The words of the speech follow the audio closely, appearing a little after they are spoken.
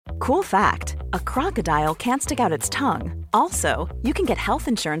Cool fact, a crocodile can't stick out its tongue. Also, you can get health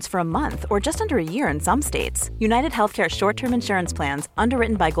insurance for a month or just under a year in some states. United Healthcare short-term insurance plans,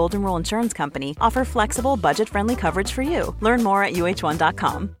 underwritten by Golden Rule Insurance Company, offer flexible, budget-friendly coverage for you. Learn more at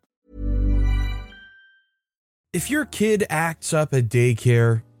uh1.com. If your kid acts up at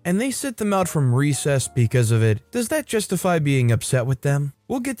daycare and they sit them out from recess because of it, does that justify being upset with them?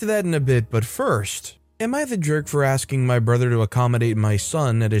 We'll get to that in a bit, but first, am I the jerk for asking my brother to accommodate my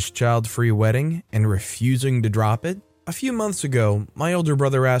son at his child-free wedding and refusing to drop it? A few months ago, my older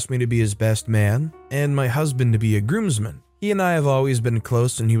brother asked me to be his best man and my husband to be a groomsman. He and I have always been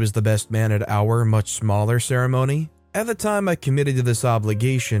close and he was the best man at our much smaller ceremony. At the time I committed to this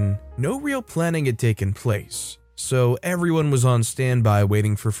obligation, no real planning had taken place, so everyone was on standby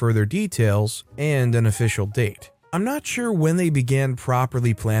waiting for further details and an official date. I'm not sure when they began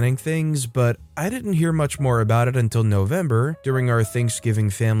properly planning things, but I didn't hear much more about it until November during our Thanksgiving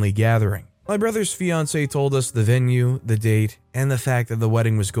family gathering. My brother's fiancé told us the venue, the date, and the fact that the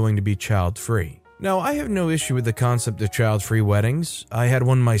wedding was going to be child-free. Now, I have no issue with the concept of child-free weddings. I had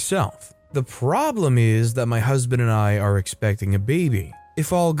one myself. The problem is that my husband and I are expecting a baby.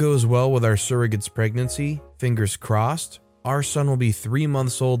 If all goes well with our surrogate's pregnancy, fingers crossed, our son will be 3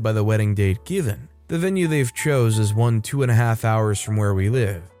 months old by the wedding date given. The venue they've chose is 2.5 hours from where we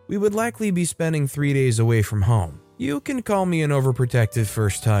live. We would likely be spending 3 days away from home. You can call me an overprotective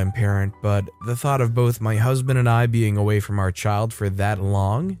first-time parent, but the thought of both my husband and I being away from our child for that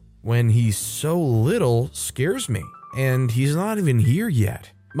long, when he's so little, scares me. And he's not even here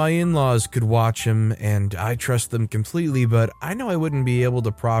yet. My in-laws could watch him, and I trust them completely, but I know I wouldn't be able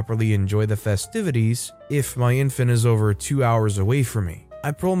to properly enjoy the festivities if my infant is over 2 hours away from me.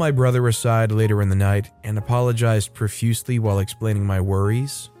 I pulled my brother aside later in the night and apologized profusely while explaining my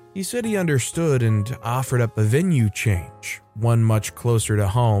worries. He said he understood and offered up a venue change, one much closer to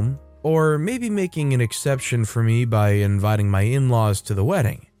home, or maybe making an exception for me by inviting my in-laws to the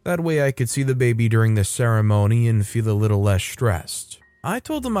wedding. That way I could see the baby during the ceremony and feel a little less stressed. I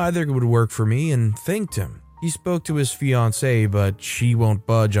told him either would work for me and thanked him. He spoke to his fiancée, but she won't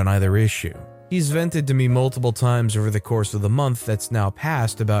budge on either issue. He's vented to me multiple times over the course of the month that's now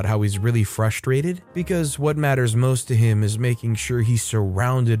passed about how he's really frustrated because what matters most to him is making sure he's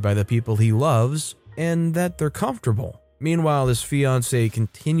surrounded by the people he loves and that they're comfortable. Meanwhile, his fiancée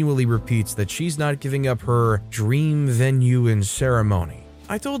continually repeats that she's not giving up her dream venue and ceremony.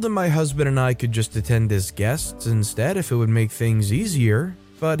 I told him my husband and I could just attend as guests instead if it would make things easier,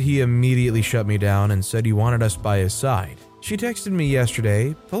 but he immediately shut me down and said he wanted us by his side. She texted me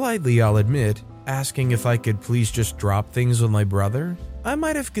yesterday, politely I'll admit, asking if I could please just drop things with my brother. I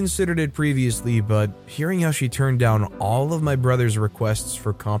might have considered it previously, but hearing how she turned down all of my brother's requests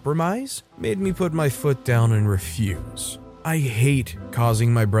for compromise made me put my foot down and refuse. I hate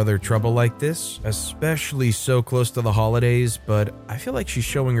causing my brother trouble like this, especially so close to the holidays, but I feel like she's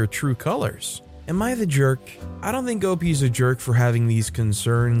showing her true colors. Am I the jerk? I don't think OP's a jerk for having these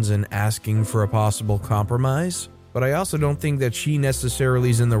concerns and asking for a possible compromise. But I also don't think that she necessarily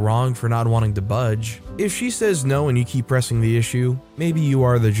is in the wrong for not wanting to budge. If she says no and you keep pressing the issue, maybe you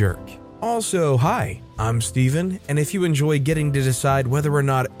are the jerk. Also, hi, I'm Steven, and if you enjoy getting to decide whether or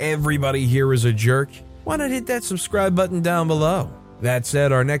not everybody here is a jerk, why not hit that subscribe button down below? That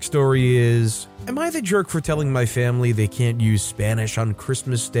said, our next story is, am I the jerk for telling my family they can't use Spanish on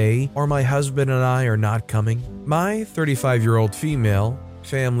Christmas Day or my husband and I are not coming? My 35-year-old female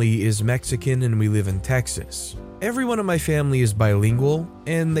family is Mexican and we live in Texas. Everyone in my family is bilingual,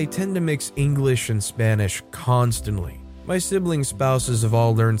 and they tend to mix English and Spanish constantly. My siblings' spouses have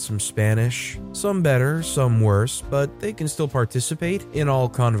all learned some Spanish, some better, some worse, but they can still participate in all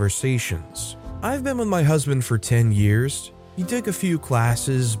conversations. I've been with my husband for 10 years. He took a few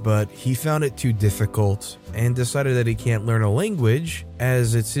classes, but he found it too difficult and decided that he can't learn a language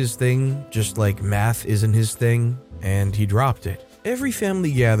as it's his thing, just like math isn't his thing, and he dropped it. Every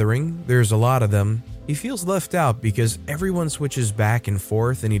family gathering, there's a lot of them, he feels left out because everyone switches back and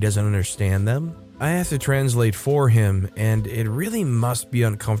forth and he doesn't understand them. I have to translate for him and it really must be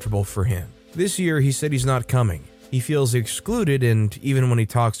uncomfortable for him. This year he said he's not coming. He feels excluded and even when he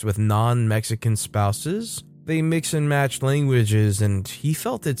talks with non-Mexican spouses, they mix and match languages and he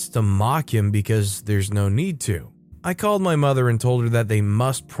felt it's to mock him because there's no need to. I called my mother and told her that they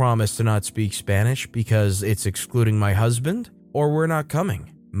must promise to not speak Spanish because it's excluding my husband or we're not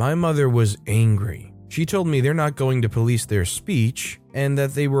coming. My mother was angry. She told me they're not going to police their speech and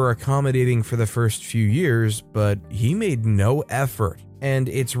that they were accommodating for the first few years, but he made no effort, and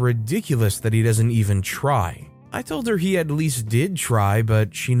it's ridiculous that he doesn't even try. I told her he at least did try,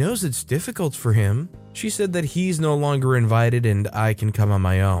 but she knows it's difficult for him. She said that he's no longer invited and I can come on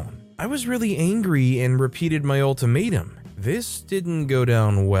my own. I was really angry and repeated my ultimatum. This didn't go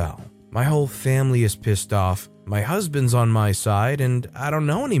down well. My whole family is pissed off, my husband's on my side, and I don't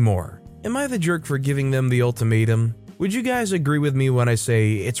know anymore. Am I the jerk for giving them the ultimatum? Would you guys agree with me when I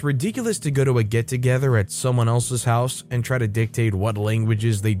say it's ridiculous to go to a get-together at someone else's house and try to dictate what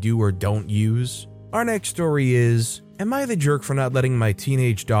languages they do or don't use? Our next story is, am I the jerk for not letting my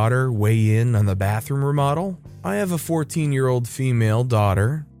teenage daughter weigh in on the bathroom remodel? I have a 14-year-old female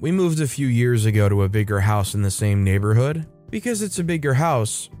daughter. We moved a few years ago to a bigger house in the same neighborhood. Because it's a bigger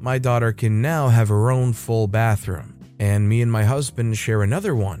house, my daughter can now have her own full bathroom, and me and my husband share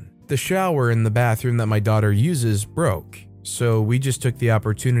another one. The shower in the bathroom that my daughter uses broke, so we just took the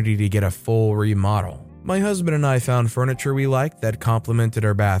opportunity to get a full remodel. My husband and I found furniture we liked that complemented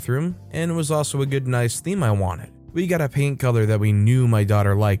our bathroom, and was also a good nice theme I wanted. We got a paint color that we knew my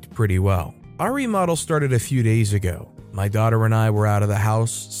daughter liked pretty well. Our remodel started a few days ago. My daughter and I were out of the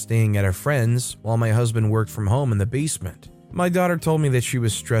house, staying at a friend's, while my husband worked from home in the basement. My daughter told me that she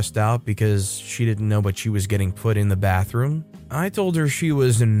was stressed out because she didn't know what she was getting put in the bathroom. I told her she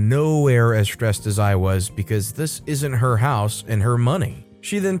was nowhere as stressed as I was because this isn't her house and her money.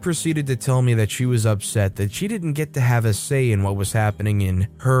 She then proceeded to tell me that she was upset that she didn't get to have a say in what was happening in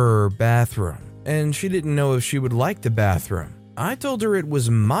her bathroom, and she didn't know if she would like the bathroom. I told her it was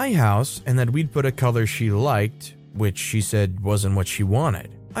my house and that we'd put a color she liked, which she said wasn't what she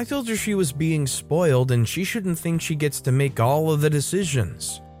wanted. I told her she was being spoiled and she shouldn't think she gets to make all of the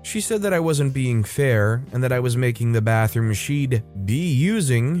decisions. She said that I wasn't being fair and that I was making the bathroom she'd be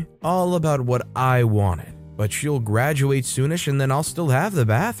using all about what I wanted. But she'll graduate soonish and then I'll still have the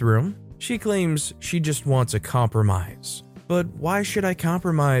bathroom. She claims she just wants a compromise. But why should I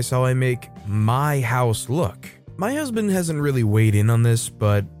compromise how I make my house look? My husband hasn't really weighed in on this,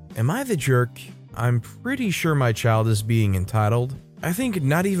 but am I the jerk? I'm pretty sure my child is being entitled. I think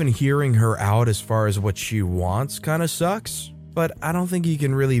not even hearing her out as far as what she wants kind of sucks, but I don't think you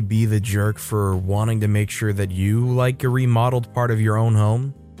can really be the jerk for wanting to make sure that you like a remodeled part of your own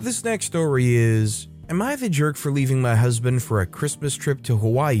home. This next story is, am I the jerk for leaving my husband for a Christmas trip to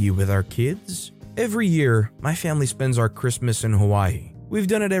Hawaii with our kids? Every year, my family spends our Christmas in Hawaii. We've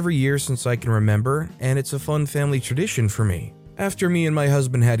done it every year since I can remember, and it's a fun family tradition for me. After me and my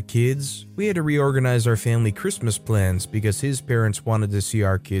husband had kids, we had to reorganize our family Christmas plans because his parents wanted to see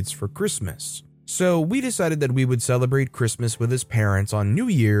our kids for Christmas. So we decided that we would celebrate Christmas with his parents on New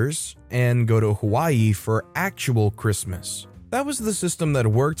Year's and go to Hawaii for actual Christmas. That was the system that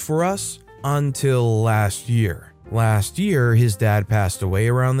worked for us until last year. Last year, his dad passed away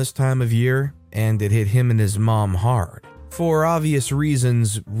around this time of year, and it hit him and his mom hard. For obvious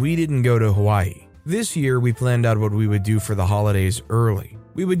reasons, we didn't go to Hawaii. This year, we planned out what we would do for the holidays early.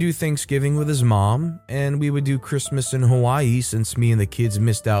 We would do Thanksgiving with his mom, and we would do Christmas in Hawaii since me and the kids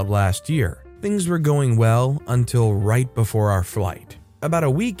missed out last year. Things were going well until right before our flight. About a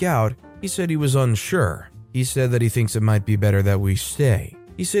week out, he said he was unsure. He said that he thinks it might be better that we stay.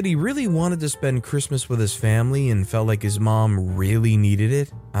 He said he really wanted to spend Christmas with his family and felt like his mom really needed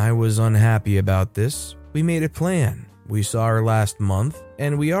it. I was unhappy about this. We made a plan. We saw her last month,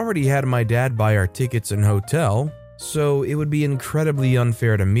 and we already had my dad buy our tickets and hotel, so it would be incredibly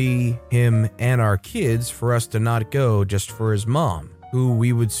unfair to me, him, and our kids for us to not go just for his mom, who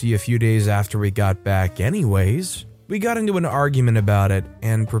we would see a few days after we got back anyways. We got into an argument about it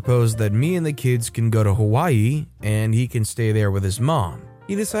and proposed that me and the kids can go to Hawaii and he can stay there with his mom.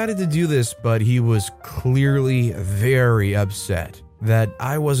 He decided to do this, but he was clearly very upset that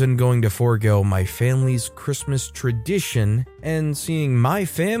I wasn't going to forego my family's Christmas tradition and seeing my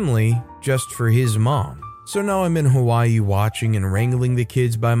family just for his mom. So now I'm in Hawaii watching and wrangling the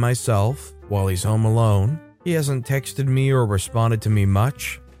kids by myself while he's home alone. He hasn't texted me or responded to me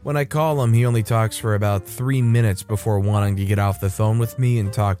much. When I call him, he only talks for about 3 minutes before wanting to get off the phone with me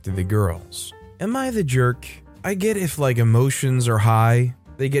and talk to the girls. Am I the jerk? I get if emotions are high,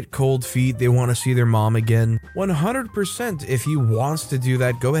 they get cold feet, they want to see their mom again. 100% if he wants to do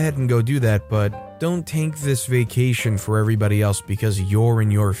that, go ahead and go do that, but don't tank this vacation for everybody else because you're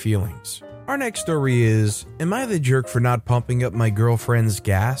in your feelings. Our next story is, am I the jerk for not pumping up my girlfriend's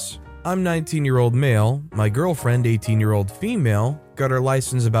gas? I'm 19-year-old male, my girlfriend, 18-year-old female, got her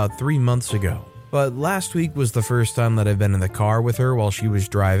license about 3 months ago. But last week was the first time that I've been in the car with her while she was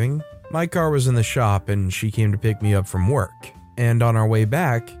driving. My car was in the shop and she came to pick me up from work. And on our way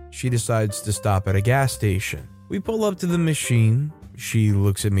back, she decides to stop at a gas station. We pull up to the machine. She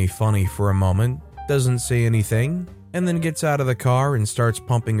looks at me funny for a moment, doesn't say anything, and then gets out of the car and starts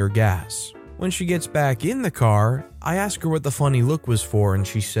pumping her gas. When she gets back in the car, I ask her what the funny look was for and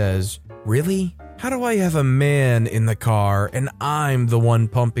she says, "Really? how do I have a man in the car and I'm the one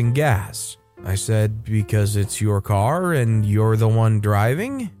pumping gas? I said, because it's your car and you're the one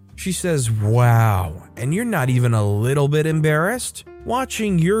driving? She says, wow, and you're not even a little bit embarrassed?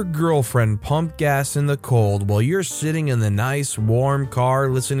 Watching your girlfriend pump gas in the cold while you're sitting in the nice warm car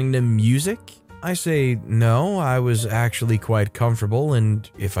listening to music? I say, no, I was actually quite comfortable, and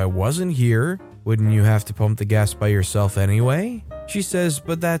if I wasn't here, wouldn't you have to pump the gas by yourself anyway? She says,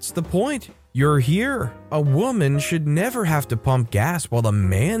 but that's the point. You're here. A woman should never have to pump gas while the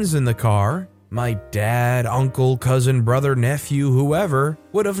man's in the car. My dad, uncle, cousin, brother, nephew, whoever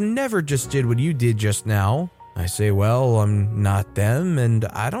would have never just did what you did just now. I say, well, I'm not them, and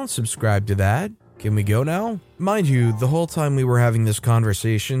I don't subscribe to that. Can we go now? Mind you, the whole time we were having this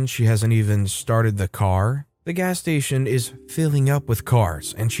conversation, she hasn't even started the car. The gas station is filling up with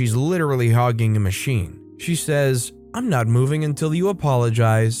cars, and she's literally hogging a machine. She says, I'm not moving until you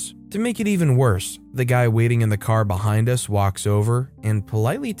apologize. To make it even worse, the guy waiting in the car behind us walks over and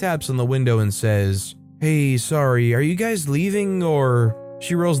politely taps on the window and says, hey, sorry, are you guys leaving or?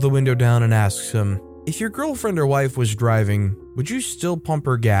 She rolls the window down and asks him, if your girlfriend or wife was driving, would you still pump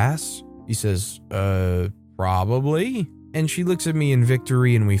her gas? He says, probably. And she looks at me in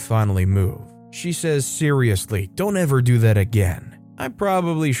victory and we finally move. She says, seriously, don't ever do that again. I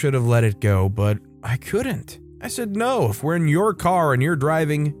probably should have let it go, but I couldn't. I said, no, if we're in your car and you're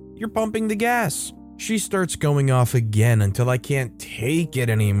driving, you're pumping the gas. She starts going off again until I can't take it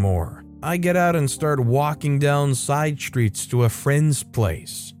anymore. I get out and start walking down side streets to a friend's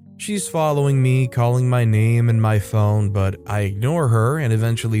place. She's following me, calling my name and my phone, but I ignore her and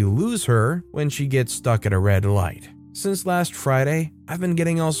eventually lose her when she gets stuck at a red light. Since last Friday, I've been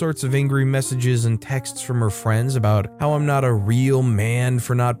getting all sorts of angry messages and texts from her friends about how I'm not a real man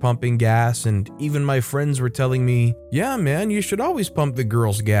for not pumping gas, and even my friends were telling me, yeah man, you should always pump the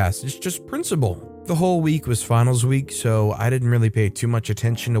girl's gas, it's just principle. The whole week was finals week, so I didn't really pay too much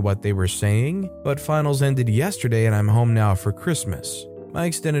attention to what they were saying, but finals ended yesterday and I'm home now for Christmas. My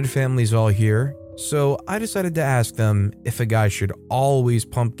extended family's all here, so I decided to ask them if a guy should always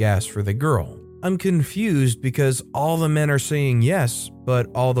pump gas for the girl. I'm confused because all the men are saying yes, but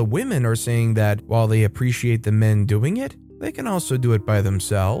all the women are saying that while they appreciate the men doing it, they can also do it by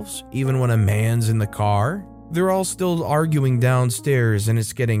themselves, even when a man's in the car. They're all still arguing downstairs and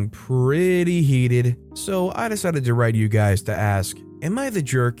it's getting pretty heated, so I decided to write you guys to ask, am I the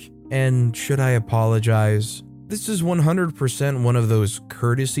jerk and should I apologize? This is 100% one of those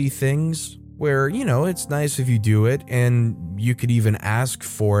courtesy things where, it's nice if you do it and you could even ask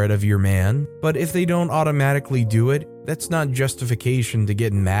for it of your man, but if they don't automatically do it, that's not justification to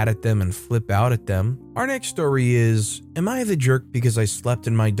get mad at them and flip out at them. Our next story is, am I the jerk because I slept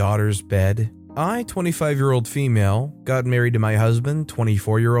in my daughter's bed? I, 25-year-old female, got married to my husband,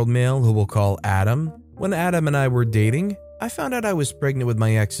 24-year-old male, who we'll call Adam. When Adam and I were dating, I found out I was pregnant with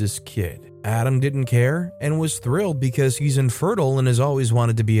my ex's kid. Adam didn't care and was thrilled because he's infertile and has always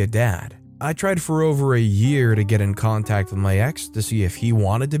wanted to be a dad. I tried for over a year to get in contact with my ex to see if he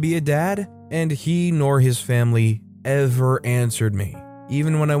wanted to be a dad, and he nor his family ever answered me,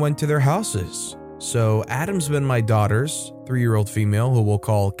 even when I went to their houses. So Adam's been my daughter's, 3-year-old female who we'll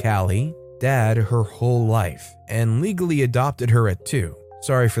call Callie, dad her whole life, and legally adopted her at 2.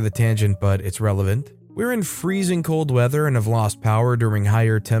 Sorry for the tangent, but it's relevant. We're in freezing cold weather and have lost power during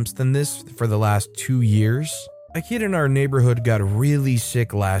higher temps than this for the last 2 years. A kid in our neighborhood got really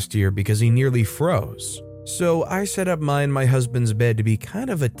sick last year because he nearly froze. So I set up mine and my husband's bed to be kind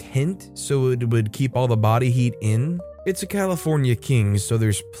of a tent so it would keep all the body heat in. It's a California king, so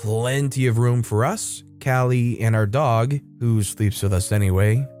there's plenty of room for us, Callie, and our dog, who sleeps with us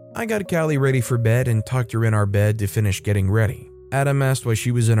anyway. I got Callie ready for bed and tucked her in our bed to finish getting ready. Adam asked why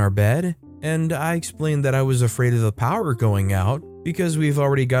she was in our bed, and I explained that I was afraid of the power going out because we've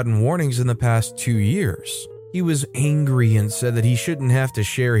already gotten warnings in the past 2 years. He was angry and said that he shouldn't have to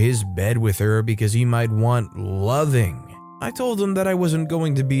share his bed with her because he might want loving. I told him that I wasn't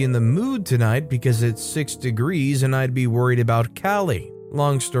going to be in the mood tonight because it's 6 degrees and I'd be worried about Callie.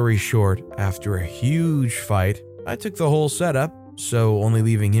 Long story short, after a huge fight, I took the whole setup, so only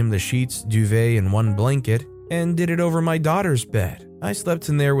leaving him the sheets, duvet, and one blanket, and did it over my daughter's bed. I slept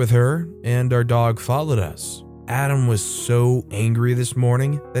in there with her, and our dog followed us. Adam was so angry this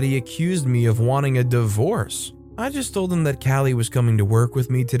morning that he accused me of wanting a divorce. I just told him that Callie was coming to work with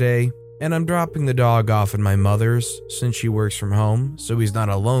me today, and I'm dropping the dog off at my mother's since she works from home, so he's not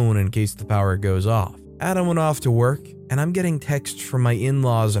alone in case the power goes off. Adam went off to work, and I'm getting texts from my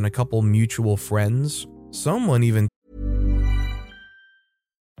in-laws and a couple mutual friends. Someone even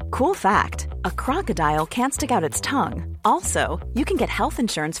Cool fact, a crocodile can't stick out its tongue. Also, you can get health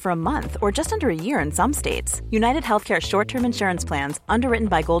insurance for a month or just under a year in some states. United Healthcare short-term insurance plans, underwritten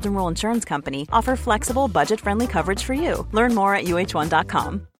by Golden Rule Insurance Company, offer flexible, budget-friendly coverage for you. Learn more at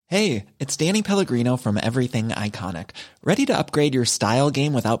uh1.com. Hey, it's Danny Pellegrino from Everything Iconic. Ready to upgrade your style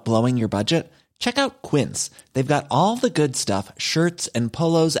game without blowing your budget? Check out Quince. They've got all the good stuff, shirts and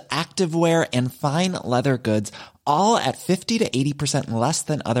polos, activewear, and fine leather goods, all at 50 to 80% less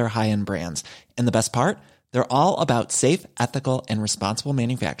than other high-end brands. And the best part? They're all about safe, ethical, and responsible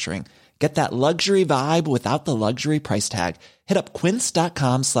manufacturing. Get that luxury vibe without the luxury price tag. Hit up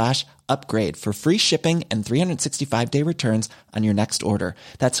quince.com/upgrade for free shipping and 365-day returns on your next order.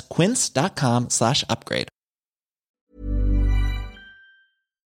 That's quince.com/upgrade.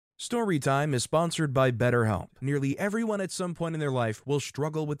 Storytime is sponsored by BetterHelp. Nearly everyone at some point in their life will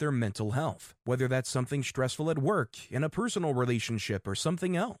struggle with their mental health, whether that's something stressful at work, in a personal relationship, or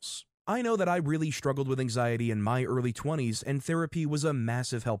something else. I know that I really struggled with anxiety in my early 20s, and therapy was a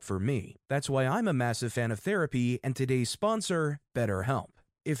massive help for me. That's why I'm a massive fan of therapy and today's sponsor, BetterHelp.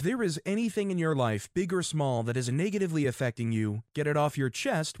 If there is anything in your life, big or small, that is negatively affecting you, get it off your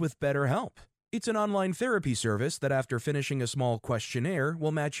chest with BetterHelp. It's an online therapy service that, after finishing a small questionnaire,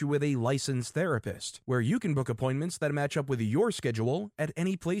 will match you with a licensed therapist, where you can book appointments that match up with your schedule at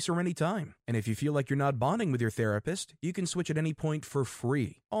any place or any time. And if you feel like you're not bonding with your therapist, you can switch at any point for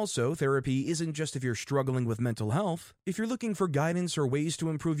free. Also, therapy isn't just if you're struggling with mental health. If you're looking for guidance or ways to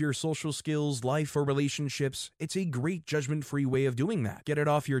improve your social skills, life, or relationships, it's a great judgment-free way of doing that. Get it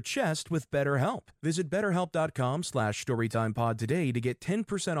off your chest with BetterHelp. Visit BetterHelp.com/StorytimePod today to get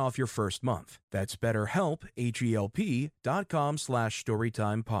 10% off your first month. That's BetterHelp,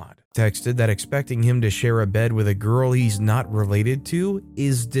 HELP.com/StorytimePod. Texted that expecting him to share a bed with a girl he's not related to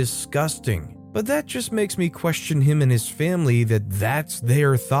is disgusting. But that just makes me question him and his family that that's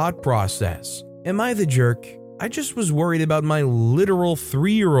their thought process. Am I the jerk? I just was worried about my literal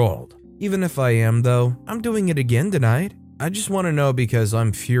 3-year-old. Even if I am, though, I'm doing it again tonight. I just want to know because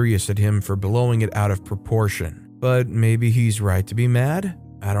I'm furious at him for blowing it out of proportion. But maybe he's right to be mad?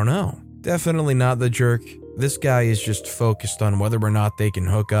 I don't know. Definitely not the jerk. This guy is just focused on whether or not they can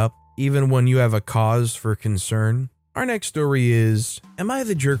hook up, even when you have a cause for concern. Our next story is, am I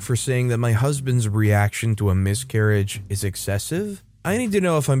the jerk for saying that my husband's reaction to a miscarriage is excessive? I need to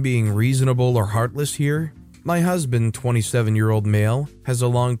know if I'm being reasonable or heartless here. My husband, 27-year-old male, has a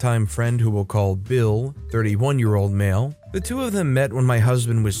longtime friend who we'll call Bill, 31-year-old male. The two of them met when my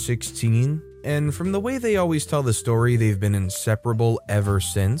husband was 16, and from the way they always tell the story, they've been inseparable ever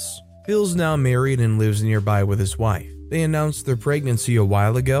since. Bill's now married and lives nearby with his wife. They announced their pregnancy a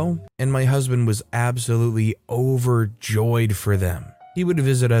while ago, and my husband was absolutely overjoyed for them. He would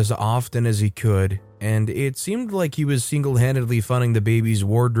visit as often as he could, and it seemed like he was single-handedly funding the baby's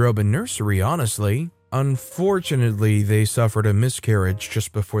wardrobe and nursery, honestly. Unfortunately, they suffered a miscarriage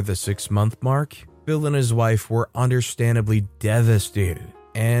just before the 6-month mark. Bill and his wife were understandably devastated,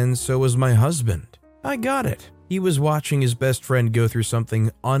 and so was my husband. I got it. He was watching his best friend go through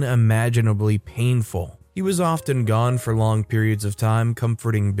something unimaginably painful. He was often gone for long periods of time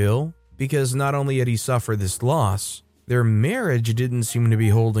comforting Bill, because not only had he suffered this loss, their marriage didn't seem to be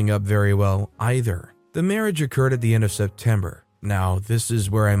holding up very well either. The marriage occurred at the end of September. Now, this is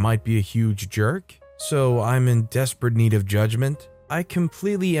where I might be a huge jerk, so I'm in desperate need of judgment. I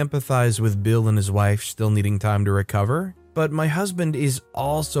completely empathize with Bill and his wife still needing time to recover, but my husband is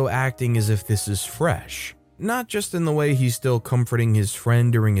also acting as if this is fresh. Not just in the way he's still comforting his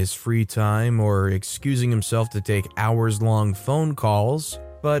friend during his free time or excusing himself to take hours-long phone calls,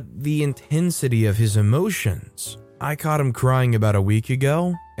 but the intensity of his emotions. I caught him crying about a week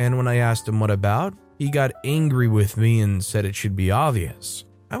ago, and when I asked him what about, he got angry with me and said it should be obvious.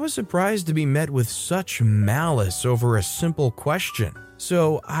 I was surprised to be met with such malice over a simple question,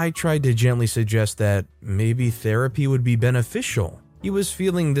 so I tried to gently suggest that maybe therapy would be beneficial. He was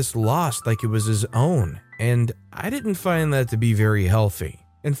feeling this loss like it was his own, and I didn't find that to be very healthy.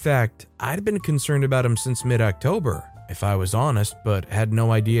 In fact, I'd been concerned about him since mid-October, if I was honest, but had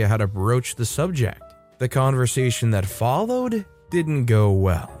no idea how to broach the subject. The conversation that followed didn't go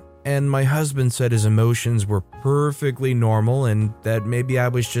well, and my husband said his emotions were perfectly normal and that maybe I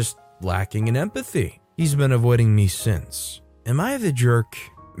was just lacking in empathy. He's been avoiding me since. Am I the jerk?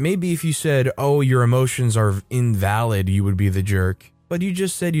 Maybe if you said, oh, your emotions are invalid, you would be the jerk. But you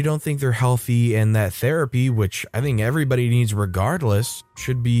just said you don't think they're healthy and that therapy, which I think everybody needs regardless,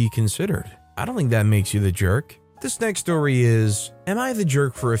 should be considered. I don't think that makes you the jerk. This next story is, am I the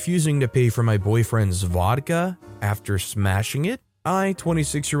jerk for refusing to pay for my boyfriend's vodka after smashing it? I,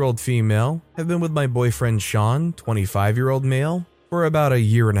 26-year-old female, have been with my boyfriend Sean, 25-year-old male, for about a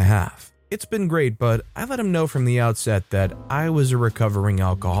year and a half. It's been great, but I let him know from the outset that I was a recovering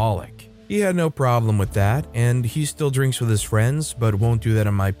alcoholic. He had no problem with that, and he still drinks with his friends, but won't do that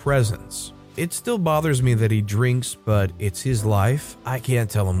in my presence. It still bothers me that he drinks, but it's his life. I can't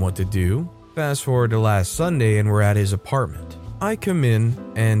tell him what to do. Fast forward to last Sunday, and we're at his apartment. I come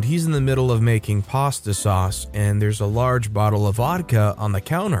in, and he's in the middle of making pasta sauce, and there's a large bottle of vodka on the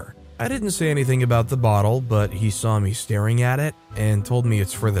counter. I didn't say anything about the bottle, but he saw me staring at it and told me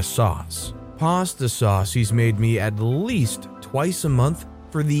it's for the sauce. Pasta sauce he's made me at least twice a month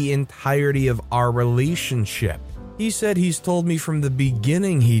for the entirety of our relationship. He said he's told me from the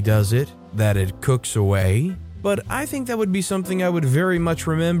beginning he does it, that it cooks away, but I think that would be something I would very much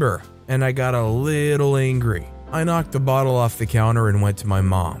remember, and I got a little angry. I knocked the bottle off the counter and went to my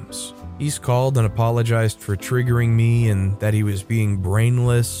mom's. He's called and apologized for triggering me and that he was being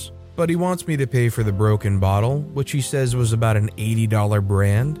brainless, but he wants me to pay for the broken bottle, which he says was about an $80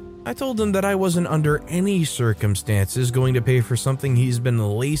 brand. I told him that I wasn't under any circumstances going to pay for something he's been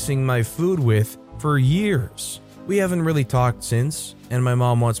lacing my food with for years. We haven't really talked since, and my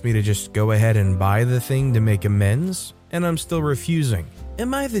mom wants me to just go ahead and buy the thing to make amends, and I'm still refusing.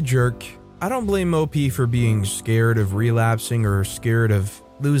 Am I the jerk? I don't blame OP for being scared of relapsing or scared of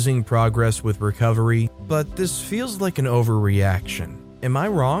losing progress with recovery, but this feels like an overreaction. Am I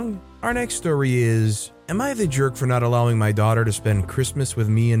wrong? Our next story is, am I the jerk for not allowing my daughter to spend Christmas with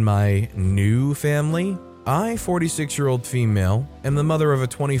me and my new family? I, 46-year-old female, am the mother of a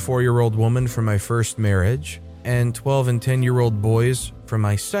 24-year-old woman from my first marriage and 12 and 10-year-old boys from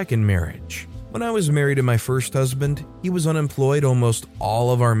my second marriage. When I was married to my first husband, he was unemployed almost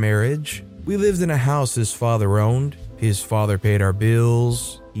all of our marriage. We lived in a house his father owned. His father paid our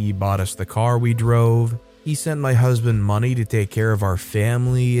bills. He bought us the car we drove. He sent my husband money to take care of our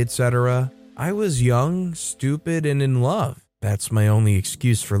family, etc. I was young, stupid, and in love. That's my only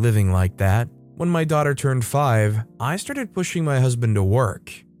excuse for living like that. When my daughter turned 5, I started pushing my husband to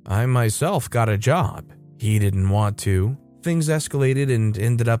work. I myself got a job. He didn't want to. Things escalated and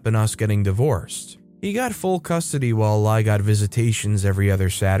ended up in us getting divorced. He got full custody while I got visitations every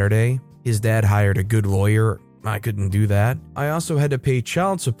other Saturday. His dad hired a good lawyer. I couldn't do that. I also had to pay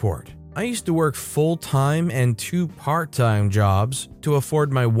child support. I used to work full-time and 2 part-time jobs to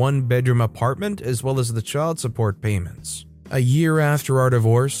afford my 1-bedroom apartment as well as the child support payments. A year after our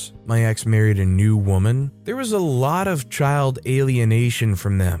divorce, my ex married a new woman. There was a lot of child alienation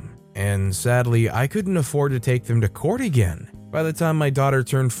from them, and sadly, I couldn't afford to take them to court again. By the time my daughter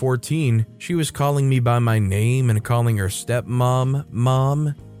turned 14, she was calling me by my name and calling her stepmom,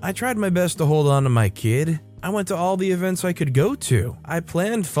 Mom. I tried my best to hold on to my kid. I went to all the events I could go to. I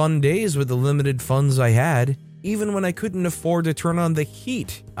planned fun days with the limited funds I had. Even when I couldn't afford to turn on the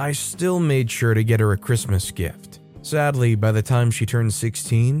heat, I still made sure to get her a Christmas gift. Sadly, by the time she turned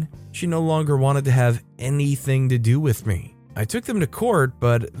 16, she no longer wanted to have anything to do with me. I took them to court,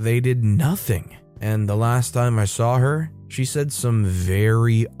 but they did nothing. And the last time I saw her, she said some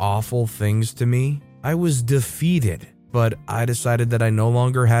very awful things to me. I was defeated, but I decided that I no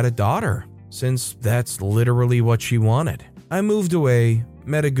longer had a daughter, since that's literally what she wanted. I moved away,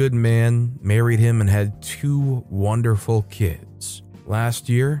 met a good man, married him, and had 2 wonderful kids. Last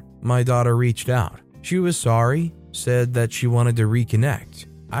year, my daughter reached out. She was sorry, said that she wanted to reconnect.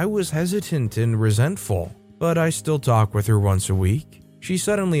 I was hesitant and resentful, but I still talk with her once a week. She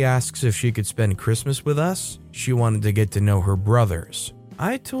suddenly asks if she could spend Christmas with us. She wanted to get to know her brothers.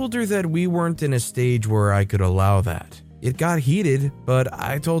 I told her that we weren't in a stage where I could allow that. It got heated, but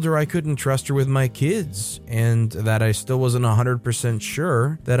I told her I couldn't trust her with my kids and that I still wasn't 100%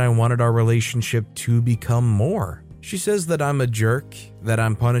 sure that I wanted our relationship to become more. She says that I'm a jerk, that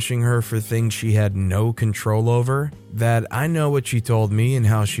I'm punishing her for things she had no control over, that I know what she told me and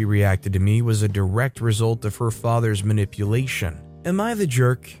how she reacted to me was a direct result of her father's manipulation. Am I the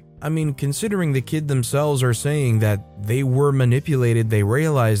jerk? I mean, considering the kid themselves are saying that they were manipulated, they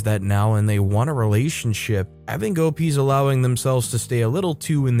realize that now and they want a relationship, I think OP's allowing themselves to stay a little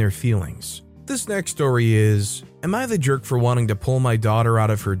too in their feelings. This next story is, am I the jerk for wanting to pull my daughter out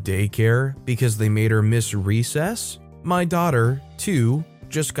of her daycare because they made her miss recess? My daughter, 2,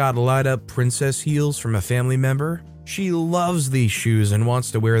 just got light-up princess heels from a family member. She loves these shoes and wants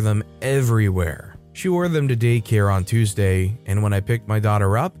to wear them everywhere. She wore them to daycare on Tuesday, and when I picked my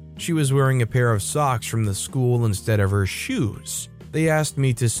daughter up, she was wearing a pair of socks from the school instead of her shoes. They asked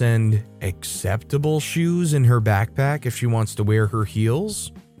me to send acceptable shoes in her backpack if she wants to wear her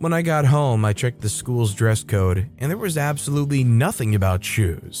heels. When I got home, I checked the school's dress code, and there was absolutely nothing about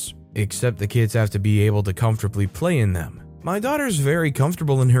shoes, except the kids have to be able to comfortably play in them. My daughter's very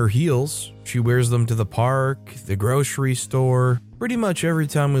comfortable in her heels. She wears them to the park, the grocery store, pretty much every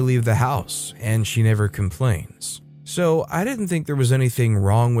time we leave the house, and she never complains. So I didn't think there was anything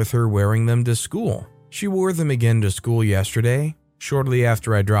wrong with her wearing them to school. She wore them again to school yesterday. Shortly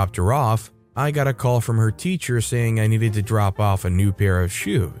after I dropped her off, I got a call from her teacher saying I needed to drop off a new pair of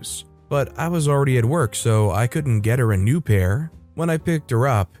shoes. But I was already at work, so I couldn't get her a new pair. When I picked her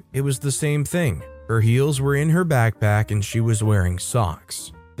up, it was the same thing. Her heels were in her backpack and she was wearing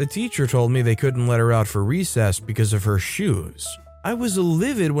socks. The teacher told me they couldn't let her out for recess because of her shoes. I was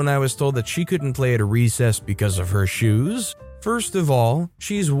livid when I was told that she couldn't play at a recess because of her shoes. First of all,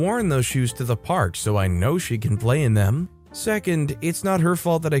 she's worn those shoes to the park, so I know she can play in them. Second, it's not her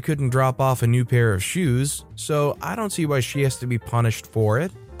fault that I couldn't drop off a new pair of shoes, so I don't see why she has to be punished for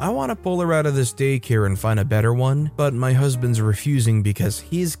it. I want to pull her out of this daycare and find a better one, but my husband's refusing because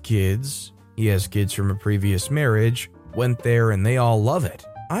his kids, he has kids from a previous marriage, went there and they all love it.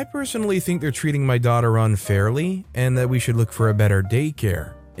 I personally think they're treating my daughter unfairly and that we should look for a better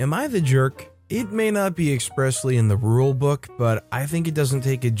daycare. Am I the jerk? It may not be expressly in the rule book, but I think it doesn't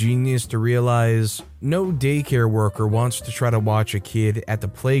take a genius to realize no daycare worker wants to try to watch a kid at the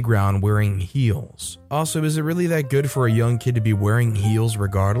playground wearing heels. Also, is it really that good for a young kid to be wearing heels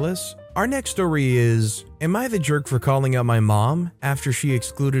regardless? Our next story is, am I the jerk for calling out my mom after she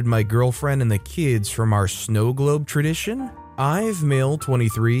excluded my girlfriend and the kids from our snow globe tradition? I've, male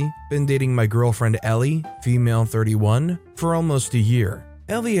 23, been dating my girlfriend Ellie, female 31, for almost a year.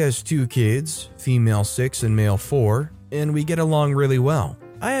 Ellie has 2 kids, female 6 and male 4, and we get along really well.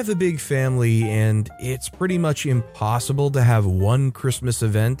 I have a big family and it's pretty much impossible to have one Christmas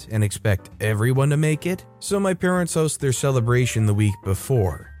event and expect everyone to make it, so my parents host their celebration the week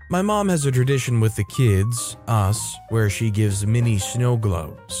before. My mom has a tradition with the kids, us, where she gives mini snow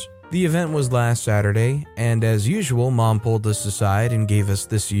globes. The event was last Saturday, and as usual, Mom pulled us aside and gave us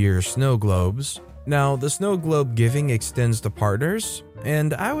this year's snow globes. Now, the snow globe giving extends to partners,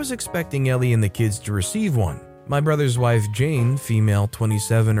 and I was expecting Ellie and the kids to receive one. My brother's wife, Jane, female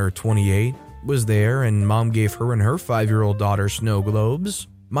 27 or 28, was there, and Mom gave her and her 5-year-old daughter snow globes.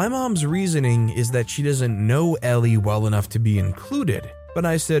 My mom's reasoning is that she doesn't know Ellie well enough to be included, but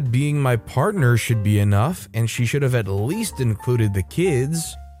I said being my partner should be enough, and she should have at least included the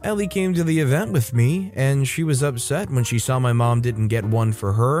kids. Ellie came to the event with me, and she was upset when she saw my mom didn't get one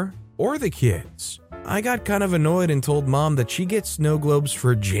for her or the kids. I got kind of annoyed and told Mom that she gets snow globes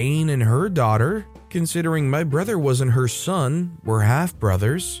for Jane and her daughter, considering my brother wasn't her son, we're half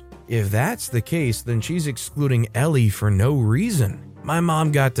brothers. If that's the case, then she's excluding Ellie for no reason. My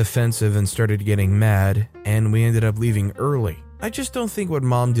mom got defensive and started getting mad, and we ended up leaving early. I just don't think what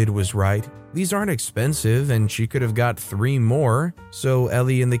Mom did was right. These aren't expensive, and she could have got 3 more, so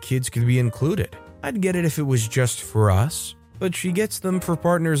Ellie and the kids could be included. I'd get it if it was just for us, but she gets them for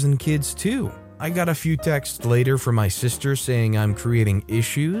partners and kids too. I got a few texts later from my sister saying I'm creating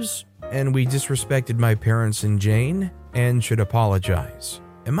issues, and we disrespected my parents and Jane, and should apologize.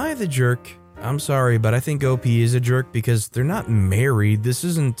 Am I the jerk? I'm sorry, but I think OP is a jerk because they're not married. This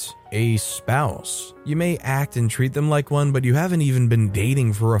isn't a spouse. You may act and treat them like one, but you haven't even been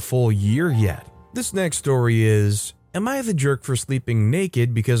dating for a full year yet. This next story is, am I the jerk for sleeping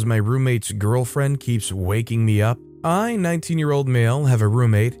naked because my roommate's girlfriend keeps waking me up? I, 19-year-old male, have a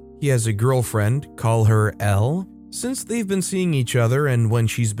roommate. He has a girlfriend, call her L. Since they've been seeing each other and when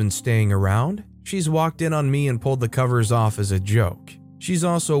she's been staying around, she's walked in on me and pulled the covers off as a joke. She's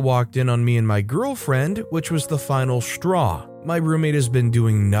also walked in on me and my girlfriend, which was the final straw. My roommate has been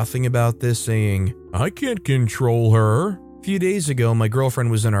doing nothing about this, saying, I can't control her. A few days ago, my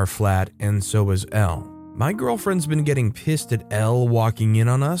girlfriend was in our flat, and so was Elle. My girlfriend's been getting pissed at Elle walking in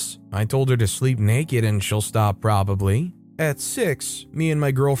on us. I told her to sleep naked and she'll stop probably. At 6, me and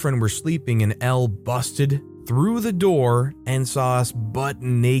my girlfriend were sleeping and Elle busted through the door and saw us butt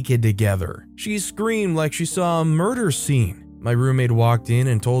naked together. She screamed like she saw a murder scene. My roommate walked in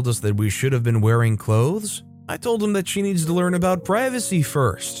and told us that we should have been wearing clothes. I told him that she needs to learn about privacy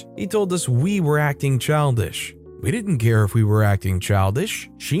first. He told us we were acting childish. We didn't care if we were acting childish.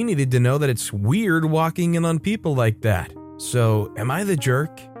 She needed to know that it's weird walking in on people like that. So, am I the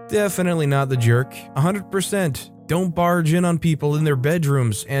jerk? Definitely not the jerk. 100%. Don't barge in on people in their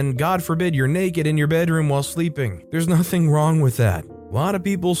bedrooms, and God forbid you're naked in your bedroom while sleeping. There's nothing wrong with that. A lot of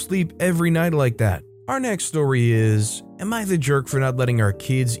people sleep every night like that. Our next story is, am I the jerk for not letting our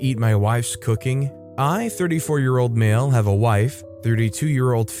kids eat my wife's cooking? I, 34-year-old male, have a wife,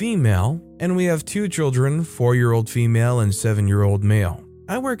 32-year-old female, and we have 2 children, 4-year-old female and 7-year-old male.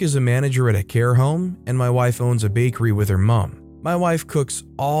 I work as a manager at a care home, and my wife owns a bakery with her mom. My wife cooks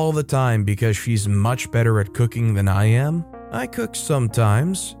all the time because she's much better at cooking than I am. I cook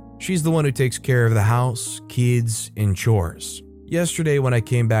sometimes. She's the one who takes care of the house, kids, and chores. Yesterday when I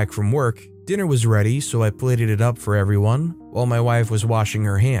came back from work, dinner was ready, so I plated it up for everyone while my wife was washing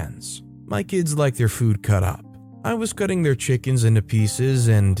her hands. My kids like their food cut up. I was cutting their chickens into pieces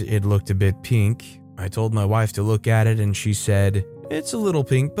and it looked a bit pink. I told my wife to look at it and she said, "It's a little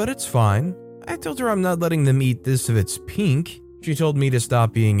pink, but it's fine." I told her I'm not letting them eat this if it's pink. She told me to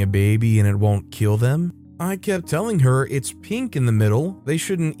stop being a baby and it won't kill them. I kept telling her it's pink in the middle, they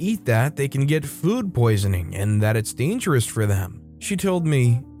shouldn't eat that, they can get food poisoning and that it's dangerous for them. She told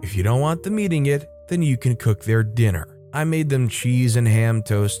me, if you don't want them eating it, then you can cook their dinner. I made them cheese and ham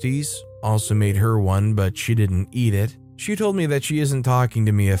toasties, also made her one, but she didn't eat it. She told me that she isn't talking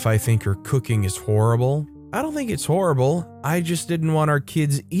to me if I think her cooking is horrible. I don't think it's horrible, I just didn't want our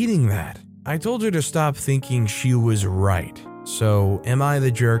kids eating that. I told her to stop thinking she was right. So, am I the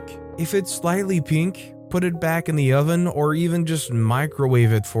jerk? If it's slightly pink, put it back in the oven or even just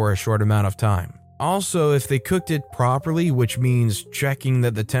microwave it for a short amount of time. Also, if they cooked it properly, which means checking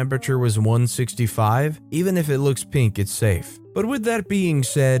that the temperature was 165, even if it looks pink, it's safe. But with that being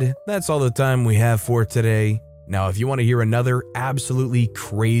said, that's all the time we have for today. Now, if you want to hear another absolutely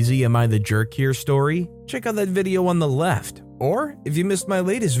crazy Am I the Jerk Here story, check out that video on the left. Or, if you missed my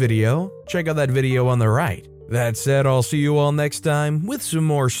latest video, check out that video on the right. That said, I'll see you all next time with some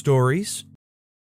more stories.